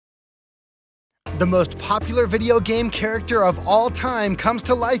The most popular video game character of all time comes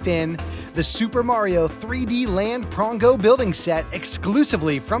to life in the Super Mario 3D Land Prongo building set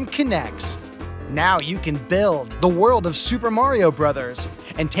exclusively from NEX. Now you can build the world of Super Mario Bros.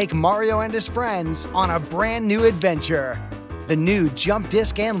 And take Mario and his friends on a brand new adventure. The new jump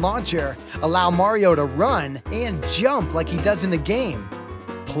disc and launcher allow Mario to run and jump like he does in the game.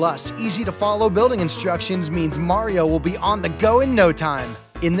 Plus, easy-to-follow building instructions means Mario will be on the go in no time.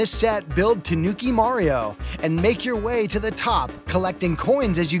 In this set, build Tanooki Mario and make your way to the top, collecting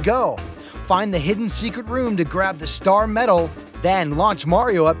coins as you go. Find the hidden secret room to grab the star medal, then launch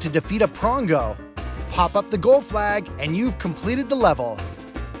Mario up to defeat a Prongo. Pop up the goal flag and you've completed the level.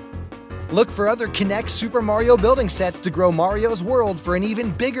 Look for other NEX Super Mario building sets to grow Mario's world for an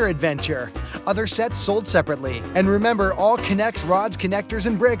even bigger adventure. Other sets sold separately. And remember, all NEX rods, connectors,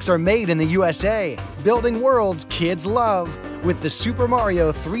 and bricks are made in the USA. Building worlds kids love with the Super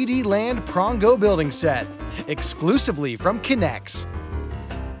Mario 3D Land Prongo building set. Exclusively from NEX.